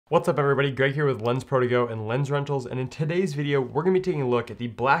What's up everybody, Greg here with Lens Pro to Go and Lens Rentals, and in today's video we're going to be taking a look at the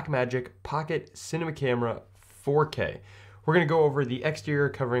Blackmagic Pocket Cinema Camera 4K. We're going to go over the exterior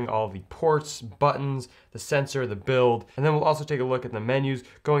covering all the ports, buttons, the sensor, the build, and then we'll also take a look at the menus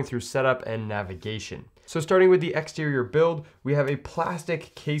going through setup and navigation. So starting with the exterior build, we have a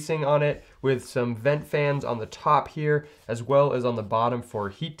plastic casing on it with some vent fans on the top here as well as on the bottom for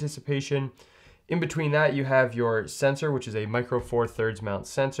heat dissipation. In between that, you have your sensor, which is a micro four thirds mount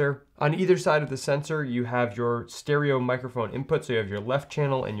sensor. On either side of the sensor, you have your stereo microphone input, so you have your left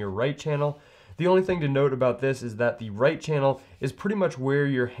channel and your right channel. The only thing to note about this is that the right channel is pretty much where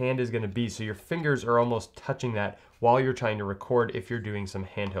your hand is going to be, so your fingers are almost touching that while you're trying to record if you're doing some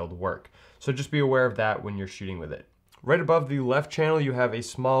handheld work. So just be aware of that when you're shooting with it. Right above the left channel, you have a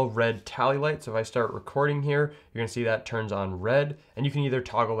small red tally light. So if I start recording here, you're gonna see that turns on red, and you can either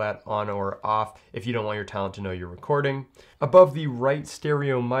toggle that on or off if you don't want your talent to know you're recording. Above the right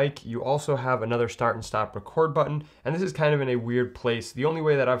stereo mic, you also have another start and stop record button, and this is kind of in a weird place. The only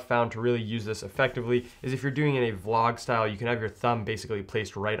way that I've found to really use this effectively is if you're doing it in a vlog style, you can have your thumb basically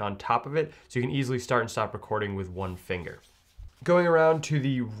placed right on top of it, so you can easily start and stop recording with one finger. Going around to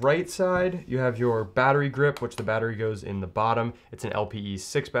the right side, you have your battery grip, which the battery goes in the bottom. It's an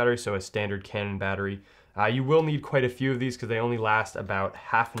LPE6 battery, so a standard Canon battery. You will need quite a few of these because they only last about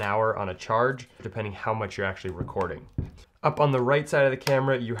half an hour on a charge, depending how much you're actually recording. Up on the right side of the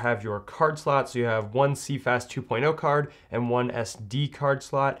camera, you have your card slot. So you have one CFast 2.0 card and one SD card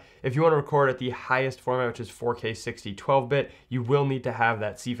slot. If you want to record at the highest format, which is 4K 60 12-bit, you will need to have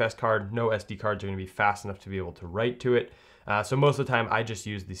that CFast card. No SD cards are going to be fast enough to be able to write to it. So most of the time I just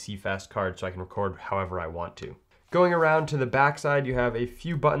use the CFast card so I can record however I want to. Going around to the back side, you have a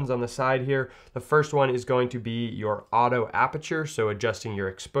few buttons on the side here. The first one is going to be your auto aperture, so adjusting your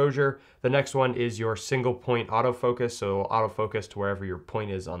exposure. The next one is your single point autofocus, so autofocus to wherever your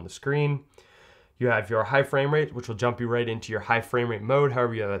point is on the screen. You have your high frame rate, which will jump you right into your high frame rate mode,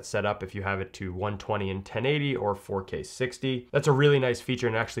 however you have that set up, if you have it to 120 and 1080 or 4K 60. That's a really nice feature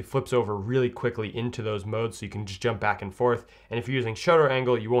and actually flips over really quickly into those modes, so you can just jump back and forth. And if you're using shutter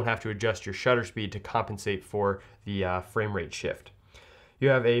angle, you won't have to adjust your shutter speed to compensate for the frame rate shift. You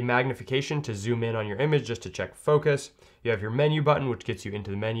have a magnification to zoom in on your image just to check focus. You have your menu button, which gets you into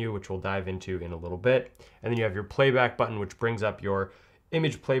the menu, which we'll dive into in a little bit. And then you have your playback button, which brings up your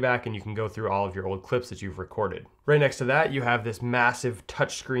image playback, and you can go through all of your old clips that you've recorded. Right next to that, you have this massive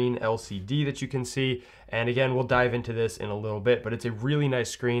touchscreen LCD that you can see. And again, we'll dive into this in a little bit, but it's a really nice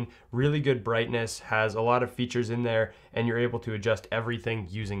screen, really good brightness, has a lot of features in there, and you're able to adjust everything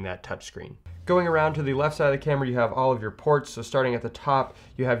using that touchscreen. Going around to the left side of the camera, you have all of your ports. So starting at the top,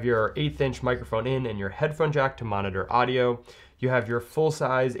 you have your 1/8" microphone in and your headphone jack to monitor audio. You have your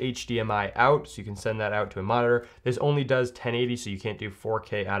full-size HDMI out, so you can send that out to a monitor. This only does 1080, so you can't do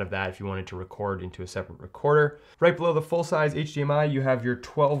 4K out of that if you wanted to record into a separate recorder. Right below the full-size HDMI, you have your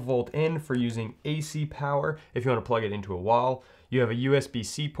 12-volt in for using AC power if you want to plug it into a wall. You have a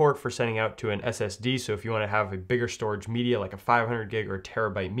USB-C port for sending out to an SSD, so if you want to have a bigger storage media, like a 500 gig or a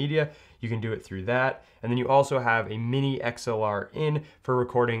terabyte media, you can do it through that. And then you also have a mini XLR in for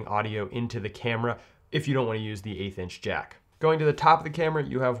recording audio into the camera if you don't want to use the 1/8" jack. Going to the top of the camera,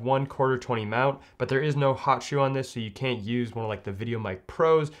 you have one 1/4-20 mount, but there is no hot shoe on this, so you can't use one of like the VideoMic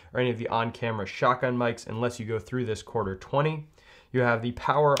Pros or any of the on-camera shotgun mics unless you go through this 1/4-20. You have the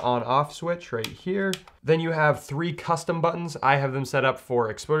power on-off switch right here. Then you have 3 custom buttons. I have them set up for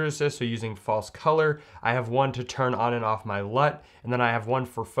exposure assist, so using false color. I have one to turn on and off my LUT, and then I have one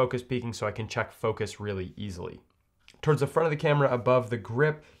for focus peaking so I can check focus really easily. Towards the front of the camera above the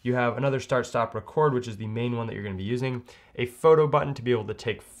grip, you have another start stop record, which is the main one that you're going to be using. A photo button to be able to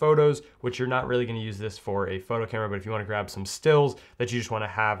take photos, which you're not really going to use this for a photo camera, but if you want to grab some stills that you just want to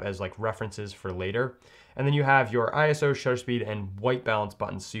have as like references for later. And then you have your ISO, shutter speed, and white balance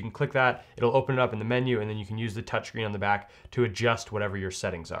buttons. So you can click that, it'll open it up in the menu, and then you can use the touchscreen on the back to adjust whatever your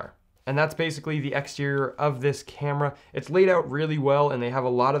settings are. And that's basically the exterior of this camera. It's laid out really well, and they have a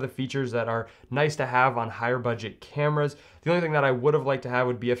lot of the features that are nice to have on higher budget cameras. The only thing that I would have liked to have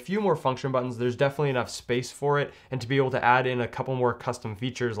would be a few more function buttons. There's definitely enough space for it, and to be able to add in a couple more custom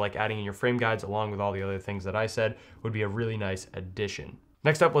features like adding in your frame guides along with all the other things that I said would be a really nice addition.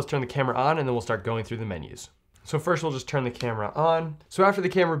 Next up, let's turn the camera on, and then we'll start going through the menus. So first we'll just turn the camera on. So after the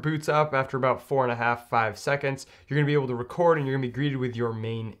camera boots up, after about 4.5, 5 seconds, you're gonna be able to record and you're gonna be greeted with your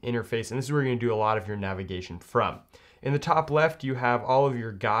main interface. And this is where you're gonna do a lot of your navigation from. In the top left, you have all of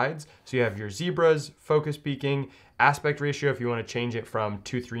your guides. So you have your zebras, focus peaking, aspect ratio if you wanna change it from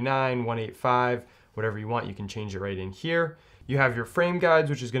 239, 185, whatever you want, you can change it right in here. You have your frame guides,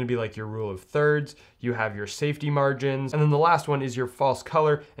 which is going to be like your rule of thirds. You have your safety margins. And then the last one is your false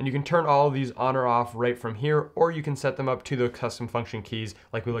color. And you can turn all of these on or off right from here, or you can set them up to the custom function keys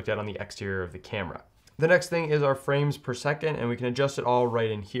like we looked at on the exterior of the camera. The next thing is our frames per second, and we can adjust it all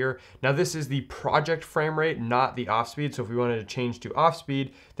right in here. Now this is the project frame rate, not the off speed. So if we wanted to change to off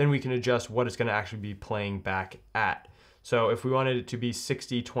speed, then we can adjust what it's going to actually be playing back at. So if we wanted it to be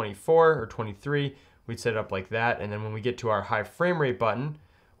 60, 24 or 23, we'd set it up like that. And then when we get to our high frame rate button,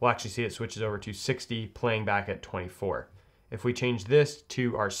 we'll actually see it switches over to 60 playing back at 24. If we change this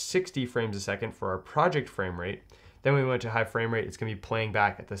to our 60 frames a second for our project frame rate, then we went to high frame rate, it's going to be playing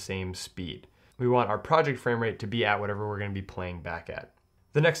back at the same speed. We want our project frame rate to be at whatever we're going to be playing back at.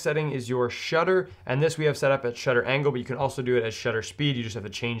 The next setting is your shutter, and this we have set up at shutter angle, but you can also do it as shutter speed. You just have to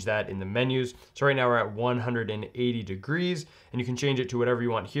change that in the menus. So right now we're at 180 degrees, and you can change it to whatever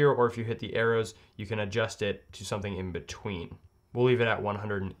you want here, or if you hit the arrows, you can adjust it to something in between. We'll leave it at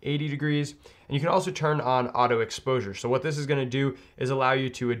 180 degrees. And you can also turn on auto exposure. So what this is going to do is allow you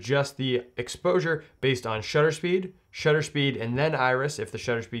to adjust the exposure based on shutter speed, and then iris if the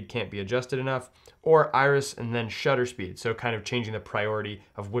shutter speed can't be adjusted enough, or iris and then shutter speed. So kind of changing the priority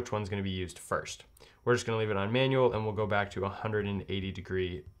of which one's going to be used first. We're just going to leave it on manual, and we'll go back to 180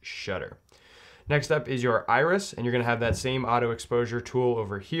 degree shutter. Next up is your iris, and you're going to have that same auto exposure tool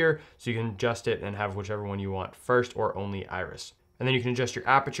over here, so you can adjust it and have whichever one you want first, or only iris. And then you can adjust your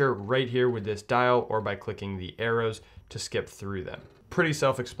aperture right here with this dial, or by clicking the arrows to skip through them. Pretty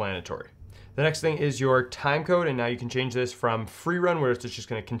self-explanatory. The next thing is your time code, and now you can change this from free run, where it's just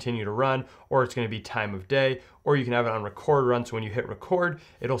going to continue to run, or it's going to be time of day, or you can have it on record run, so when you hit record,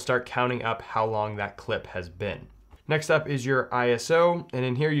 it'll start counting up how long that clip has been. Next up is your ISO, and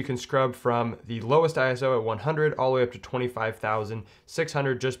in here you can scrub from the lowest ISO at 100 all the way up to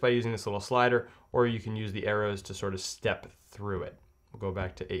 25,600 just by using this little slider, or you can use the arrows to sort of step through it. We'll go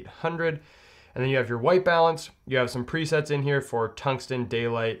back to 800. And then you have your white balance. You have some presets in here for tungsten,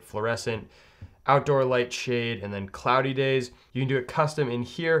 daylight, fluorescent, outdoor light, shade, and then cloudy days. You can do it custom in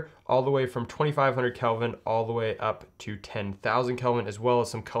here all the way from 2500 Kelvin all the way up to 10,000 Kelvin, as well as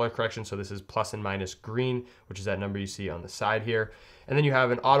some color correction. So this is plus and minus green, which is that number you see on the side here. And then you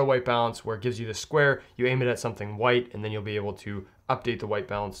have an auto white balance where it gives you the square. You aim it at something white, and then you'll be able to update the white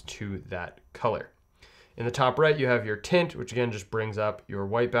balance to that color. In the top right, you have your tint, which again just brings up your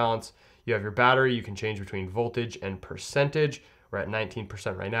white balance. You have your battery. You can change between voltage and percentage. We're at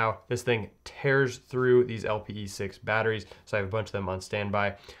 19% right now. This thing tears through these LPE6 batteries, so I have a bunch of them on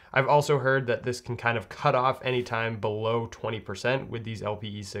standby. I've also heard that this can kind of cut off anytime below 20% with these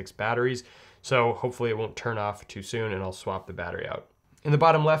LPE6 batteries, so hopefully it won't turn off too soon, and I'll swap the battery out. In the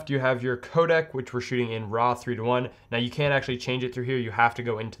bottom left, you have your codec, which we're shooting in RAW 3:1. Now you can't actually change it through here. You have to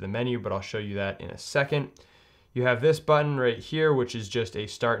go into the menu, but I'll show you that in a second. You have this button right here, which is just a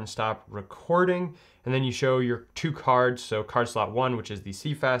start and stop recording. And then you show your two cards. So card slot 1, which is the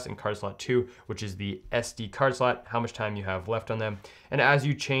CFast, and card slot 2, which is the SD card slot, how much time you have left on them. And as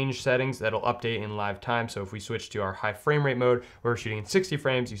you change settings, that'll update in live time. So if we switch to our high frame rate mode, where we're shooting in 60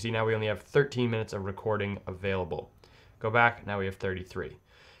 frames, you see now we only have 13 minutes of recording available. Go back, now we have 33.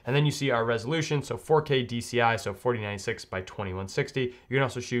 And then you see our resolution, so 4K DCI, so 4096 by 2160. You can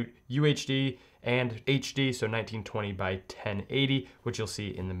also shoot UHD and HD, so 1920 by 1080, which you'll see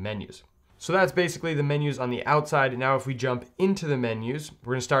in the menus. So that's basically the menus on the outside. Now if we jump into the menus,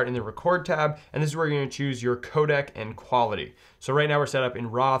 we're gonna start in the record tab, and this is where you're gonna choose your codec and quality. So right now we're set up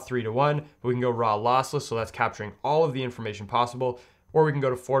in RAW 3:1, but we can go RAW lossless, so that's capturing all of the information possible. Or we can go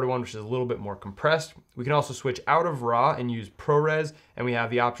to 4:1, which is a little bit more compressed. We can also switch out of RAW and use ProRes, and we have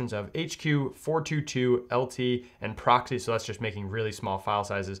the options of HQ, 422, LT, and proxy, so that's just making really small file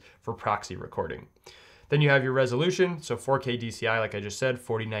sizes for proxy recording. Then you have your resolution, so 4K DCI, like I just said,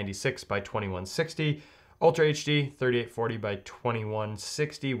 4096 by 2160, Ultra HD, 3840 by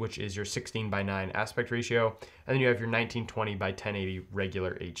 2160, which is your 16:9 aspect ratio, and then you have your 1920 by 1080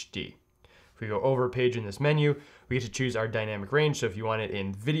 regular HD. If we go over a page in this menu, we get to choose our dynamic range. So if you want it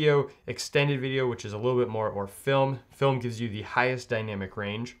in video, extended video, which is a little bit more, or film gives you the highest dynamic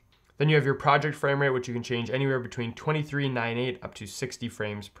range. Then you have your project frame rate, which you can change anywhere between 2398 up to 60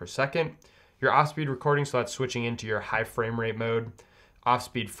 frames per second. Your off-speed recording, so that's switching into your high frame rate mode.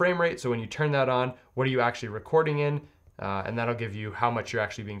 Off-speed frame rate, so when you turn that on, what are you actually recording in? And that'll give you how much you're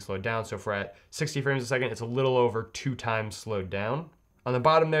actually being slowed down. So if we're at 60 frames a second, it's a little over 2 times slowed down. On the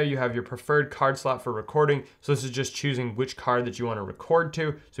bottom there, you have your preferred card slot for recording. So this is just choosing which card that you want to record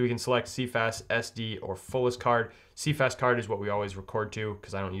to. So we can select CFast, SD, or fullest card. CFast card is what we always record to,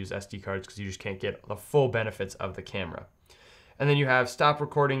 because I don't use SD cards because you just can't get the full benefits of the camera. And then you have stop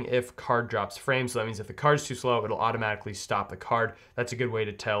recording if card drops frames. So that means if the card's too slow, it'll automatically stop the card. That's a good way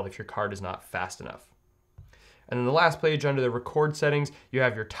to tell if your card is not fast enough. And then the last page under the record settings, you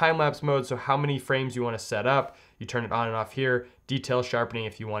have your time-lapse mode, so how many frames you want to set up. You turn it on and off here. Detail sharpening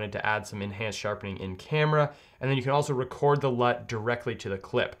if you wanted to add some enhanced sharpening in camera. And then you can also record the LUT directly to the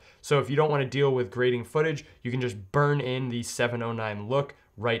clip. So if you don't want to deal with grading footage, you can just burn in the 709 look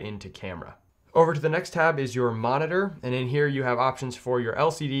right into camera. Over to the next tab is your monitor, and in here you have options for your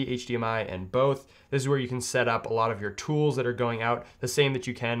LCD, HDMI, and both. This is where you can set up a lot of your tools that are going out, the same that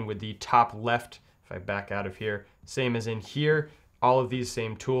you can with the top left. If I back out of here, same as in here, all of these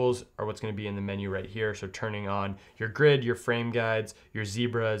same tools are what's going to be in the menu right here. So turning on your grid, your frame guides, your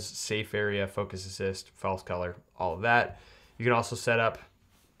zebras, safe area, focus assist, false color, all of that. You can also set up,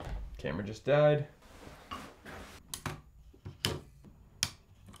 camera just died.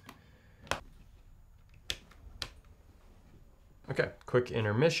 Okay, quick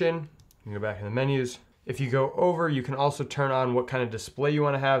intermission. You can go back in the menus. If you go over, you can also turn on what kind of display you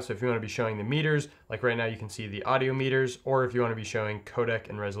want to have. So if you want to be showing the meters, like right now you can see the audio meters, or if you want to be showing codec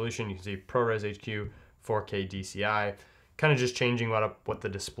and resolution, you can see ProRes HQ, 4K DCI, kind of just changing what the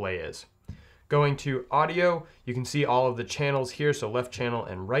display is. Going to audio, you can see all of the channels here, so left channel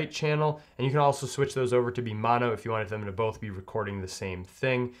and right channel, and you can also switch those over to be mono if you wanted them to both be recording the same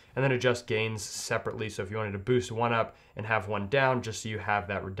thing, and then adjust gains separately. So if you wanted to boost one up and have one down, just so you have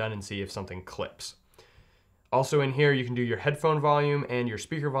that redundancy if something clips. Also in here, you can do your headphone volume and your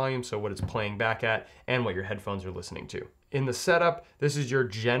speaker volume, so what it's playing back at and what your headphones are listening to. In the setup, this is your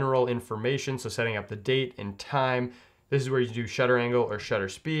general information, so setting up the date and time. This is where you do shutter angle or shutter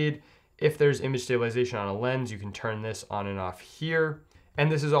speed. If there's image stabilization on a lens, you can turn this on and off here.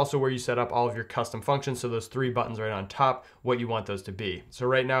 And this is also where you set up all of your custom functions, so those three buttons right on top, what you want those to be. So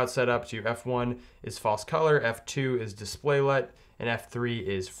right now it's set up to F1 is false color, F2 is display LUT, and F3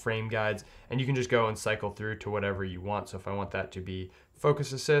 is frame guides, and you can just go and cycle through to whatever you want. So if I want that to be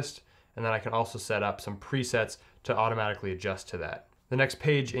focus assist, and then I can also set up some presets to automatically adjust to that. The next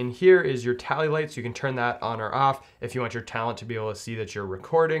page in here is your tally light, so you can turn that on or off if you want your talent to be able to see that you're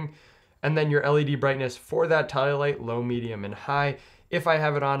recording. And then your LED brightness for that tally light, low, medium, and high. If I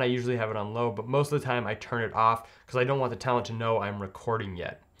have it on, I usually have it on low, but most of the time I turn it off because I don't want the talent to know I'm recording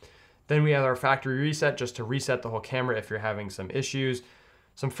yet. Then we have our factory reset, just to reset the whole camera if you're having some issues,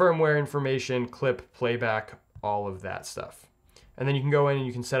 some firmware information, clip, playback, all of that stuff. And then you can go in and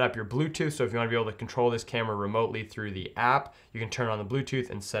you can set up your Bluetooth. So if you want to be able to control this camera remotely through the app, you can turn on the Bluetooth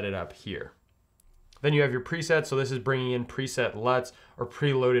and set it up here. Then you have your presets. So this is bringing in preset LUTs or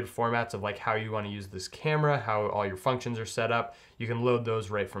preloaded formats of like how you want to use this camera, how all your functions are set up. You can load those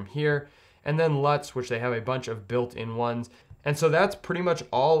right from here. And then LUTs, which they have a bunch of built-in ones. And so that's pretty much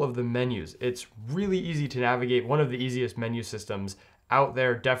all of the menus. It's really easy to navigate, one of the easiest menu systems out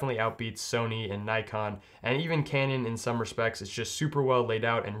there, definitely outbeats Sony and Nikon, and even Canon in some respects. It's just super well laid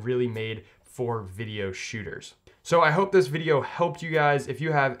out and really made for video shooters. So I hope this video helped you guys. If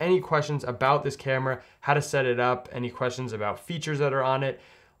you have any questions about this camera, how to set it up, any questions about features that are on it,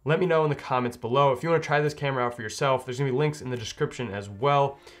 let me know in the comments below. If you want to try this camera out for yourself, there's gonna be links in the description as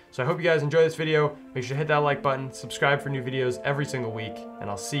well. So I hope you guys enjoy this video. Make sure to hit that like button, subscribe for new videos every single week, and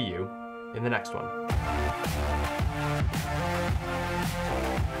I'll see you in the next one.